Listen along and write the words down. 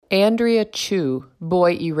Andrea Chu,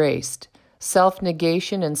 Boy Erased.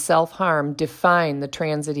 Self-Negation and Self-Harm Define the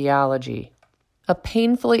Trans Ideology. A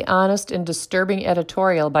painfully honest and disturbing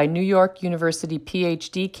editorial by New York University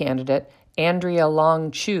PhD candidate Andrea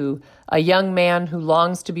Long Chu, a young man who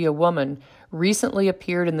longs to be a woman, recently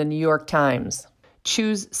appeared in the New York Times.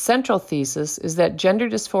 Chu's central thesis is that gender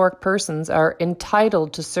dysphoric persons are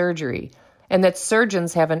entitled to surgery, and that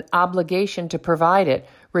surgeons have an obligation to provide it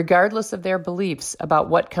regardless of their beliefs about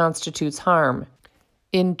what constitutes harm.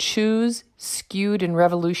 In Chu's skewed and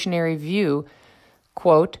revolutionary view,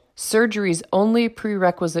 quote, surgery's only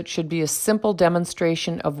prerequisite should be a simple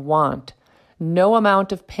demonstration of want. No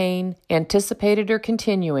amount of pain, anticipated or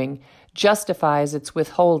continuing, justifies its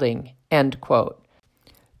withholding, end quote.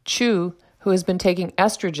 Chu, who has been taking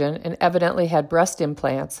estrogen and evidently had breast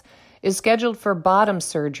implants, is scheduled for bottom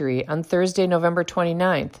surgery on Thursday, November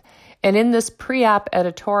 29th, and in this pre-op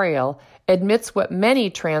editorial admits what many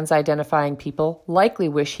trans-identifying people likely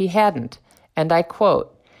wish he hadn't, and I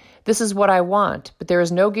quote, "This is what I want, but there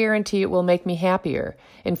is no guarantee it will make me happier.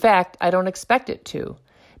 In fact, I don't expect it to.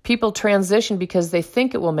 People transition because they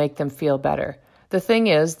think it will make them feel better. The thing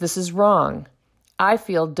is, this is wrong. I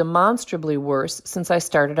feel demonstrably worse since I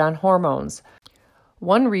started on hormones.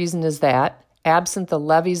 One reason is that, absent the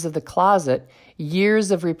levees of the closet,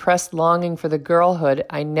 years of repressed longing for the girlhood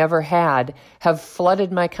I never had have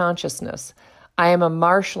flooded my consciousness. I am a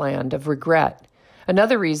marshland of regret.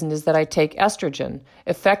 Another reason is that I take estrogen,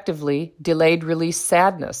 effectively delayed release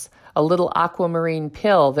sadness, a little aquamarine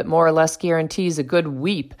pill that more or less guarantees a good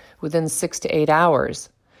weep within 6 to 8 hours.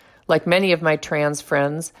 Like many of my trans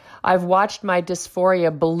friends, I've watched my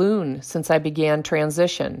dysphoria balloon since I began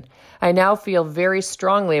transition. I now feel very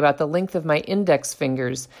strongly about the length of my index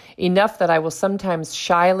fingers, enough that I will sometimes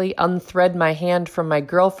shyly unthread my hand from my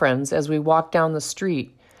girlfriend's as we walk down the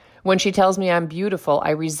street. When she tells me I'm beautiful,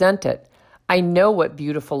 I resent it. I know what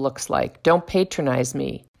beautiful looks like. Don't patronize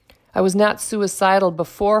me. I was not suicidal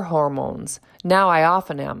before hormones. Now I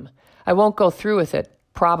often am. I won't go through with it,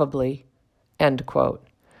 probably." End quote.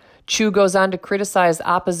 Chu goes on to criticize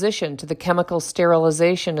opposition to the chemical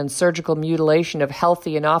sterilization and surgical mutilation of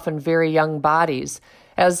healthy and often very young bodies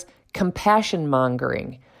as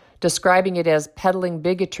compassion-mongering, describing it as peddling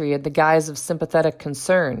bigotry in the guise of sympathetic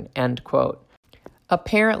concern, end quote.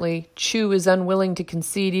 Apparently, Chu is unwilling to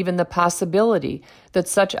concede even the possibility that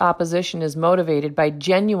such opposition is motivated by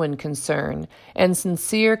genuine concern and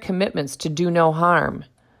sincere commitments to do no harm.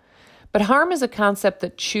 But harm is a concept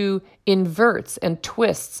that Chu inverts and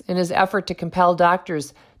twists in his effort to compel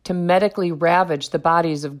doctors to medically ravage the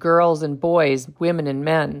bodies of girls and boys, women and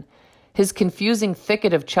men. His confusing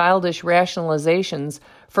thicket of childish rationalizations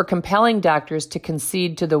for compelling doctors to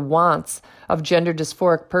concede to the wants of gender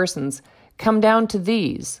dysphoric persons come down to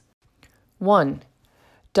these. 1.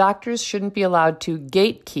 Doctors shouldn't be allowed to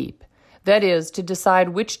gatekeep, that is, to decide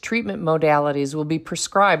which treatment modalities will be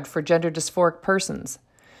prescribed for gender dysphoric persons.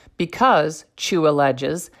 Because, Chu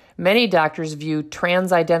alleges, many doctors view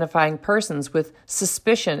trans-identifying persons with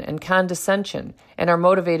suspicion and condescension and are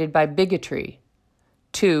motivated by bigotry.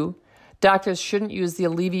 2. Doctors shouldn't use the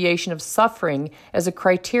alleviation of suffering as a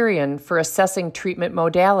criterion for assessing treatment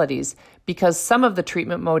modalities because some of the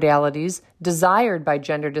treatment modalities desired by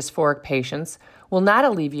gender dysphoric patients will not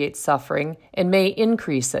alleviate suffering and may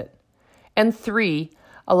increase it. And 3,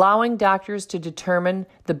 allowing doctors to determine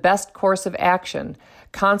the best course of action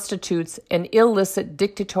constitutes an illicit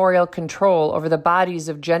dictatorial control over the bodies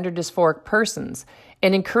of gender dysphoric persons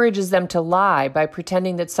and encourages them to lie by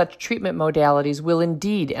pretending that such treatment modalities will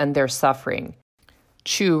indeed end their suffering.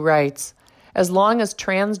 Chu writes, "As long as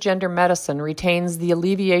transgender medicine retains the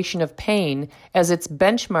alleviation of pain as its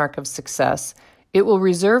benchmark of success, it will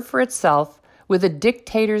reserve for itself, with a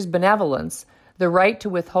dictator's benevolence, the right to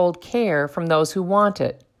withhold care from those who want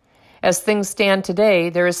it. As things stand today,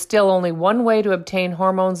 there is still only one way to obtain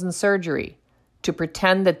hormones and surgery, to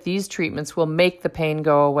pretend that these treatments will make the pain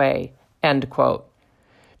go away." End quote.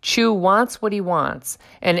 Chu wants what he wants,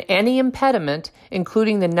 and any impediment,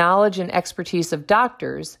 including the knowledge and expertise of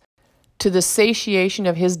doctors, to the satiation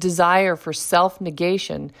of his desire for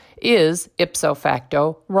self-negation is, ipso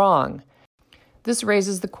facto, wrong. This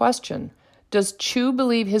raises the question, does Chu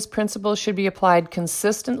believe his principles should be applied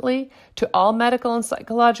consistently to all medical and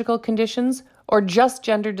psychological conditions or just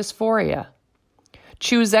gender dysphoria?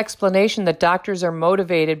 Chu's explanation that doctors are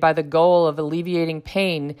motivated by the goal of alleviating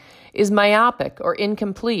pain is myopic or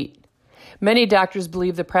incomplete. Many doctors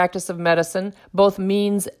believe the practice of medicine, both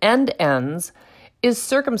means and ends, is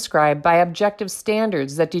circumscribed by objective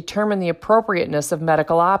standards that determine the appropriateness of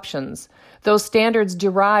medical options. Those standards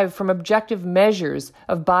derive from objective measures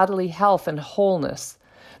of bodily health and wholeness.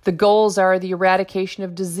 The goals are the eradication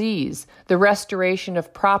of disease, the restoration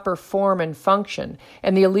of proper form and function,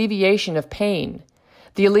 and the alleviation of pain.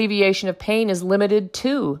 The alleviation of pain is limited,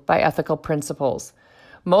 too, by ethical principles.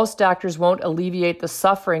 Most doctors won't alleviate the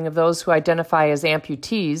suffering of those who identify as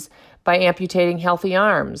amputees by amputating healthy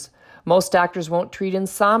arms. Most doctors won't treat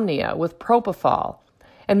insomnia with propofol.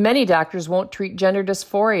 And many doctors won't treat gender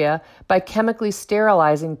dysphoria by chemically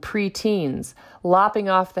sterilizing preteens, lopping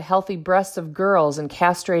off the healthy breasts of girls and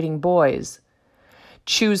castrating boys.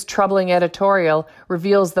 Chu's troubling editorial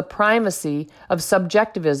reveals the primacy of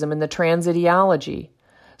subjectivism in the trans ideology.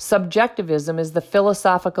 Subjectivism is the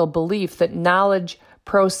philosophical belief that knowledge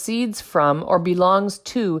proceeds from or belongs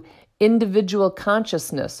to individual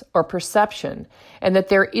consciousness or perception, and that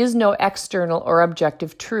there is no external or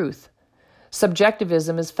objective truth.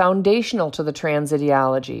 Subjectivism is foundational to the trans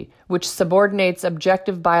ideology, which subordinates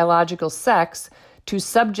objective biological sex to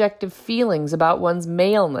subjective feelings about one's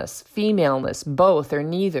maleness, femaleness, both or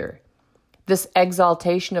neither. This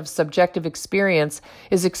exaltation of subjective experience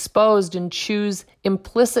is exposed in Chu's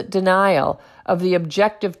implicit denial of the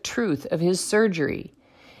objective truth of his surgery.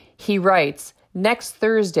 He writes, "Next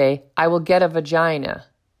Thursday, I will get a vagina."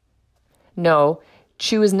 No,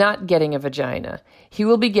 Chu is not getting a vagina. He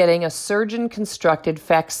will be getting a surgeon-constructed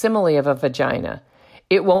facsimile of a vagina.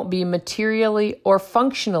 It won't be materially or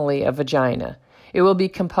functionally a vagina. It will be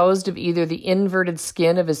composed of either the inverted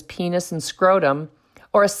skin of his penis and scrotum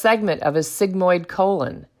or a segment of his sigmoid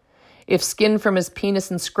colon. If skin from his penis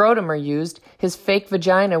and scrotum are used, his fake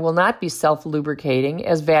vagina will not be self-lubricating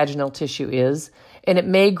as vaginal tissue is, and it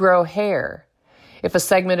may grow hair. If a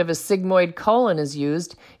segment of his sigmoid colon is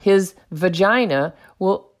used, his vagina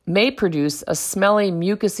may produce a smelly,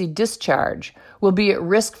 mucousy discharge, will be at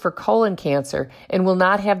risk for colon cancer, and will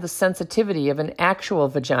not have the sensitivity of an actual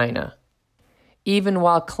vagina. Even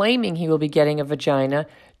while claiming he will be getting a vagina,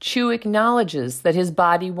 Chu acknowledges that his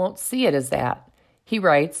body won't see it as that. He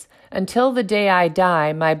writes, "Until the day I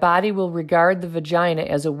die, my body will regard the vagina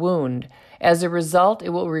as a wound. As a result, it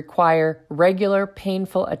will require regular,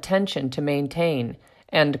 painful attention to maintain."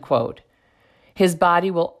 End quote. His body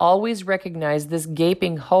will always recognize this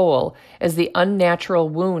gaping hole as the unnatural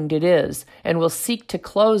wound it is, and will seek to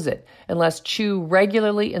close it unless Chu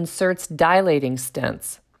regularly inserts dilating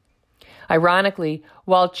stents. Ironically,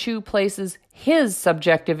 while Chu places his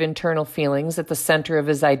subjective internal feelings at the center of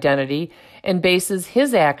his identity and bases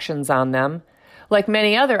his actions on them, like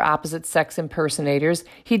many other opposite-sex impersonators,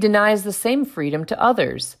 he denies the same freedom to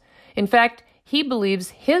others. In fact, he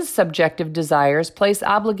believes his subjective desires place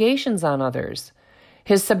obligations on others.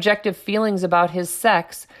 His subjective feelings about his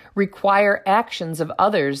sex require actions of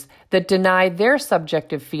others that deny their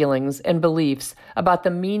subjective feelings and beliefs about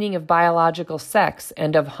the meaning of biological sex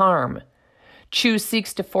and of harm. Chu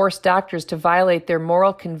seeks to force doctors to violate their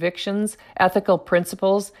moral convictions, ethical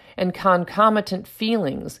principles, and concomitant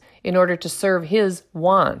feelings in order to serve his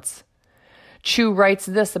wants. Chu writes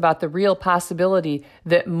this about the real possibility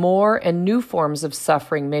that more and new forms of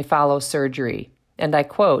suffering may follow surgery, and I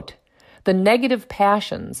quote, "The negative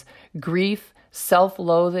passions, grief,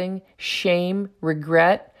 self-loathing, shame,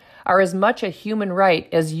 regret, are as much a human right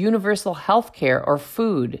as universal health care or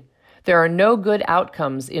food. There are no good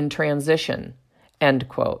outcomes in transition." End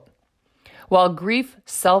quote. While grief,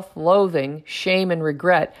 self-loathing, shame, and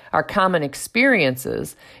regret are common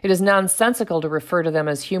experiences, it is nonsensical to refer to them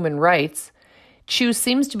as human rights. Chu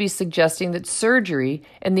seems to be suggesting that surgery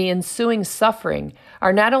and the ensuing suffering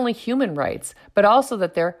are not only human rights, but also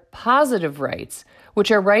that they're positive rights,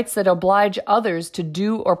 which are rights that oblige others to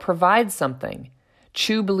do or provide something.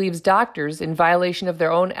 Chu believes doctors, in violation of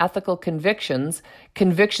their own ethical convictions,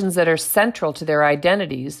 convictions that are central to their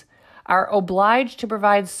identities, are obliged to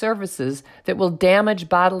provide services that will damage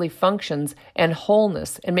bodily functions and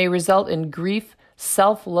wholeness and may result in grief,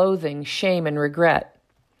 self-loathing, shame, and regret.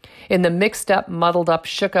 In the mixed-up, muddled-up,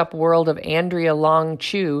 shook-up world of Andrea Long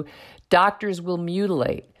Chu, doctors will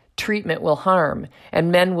mutilate, treatment will harm,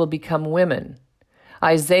 and men will become women.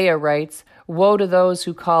 Isaiah writes, "Woe to those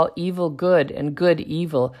who call evil good and good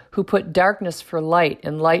evil, who put darkness for light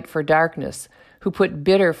and light for darkness, who put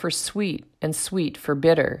bitter for sweet and sweet for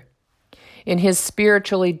bitter." In his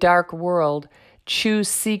spiritually dark world, Chu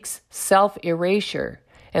seeks self-erasure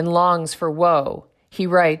and longs for woe. He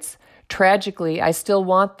writes, "Tragically, I still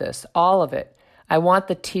want this, all of it. I want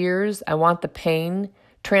the tears, I want the pain.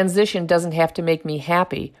 Transition doesn't have to make me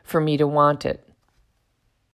happy for me to want it."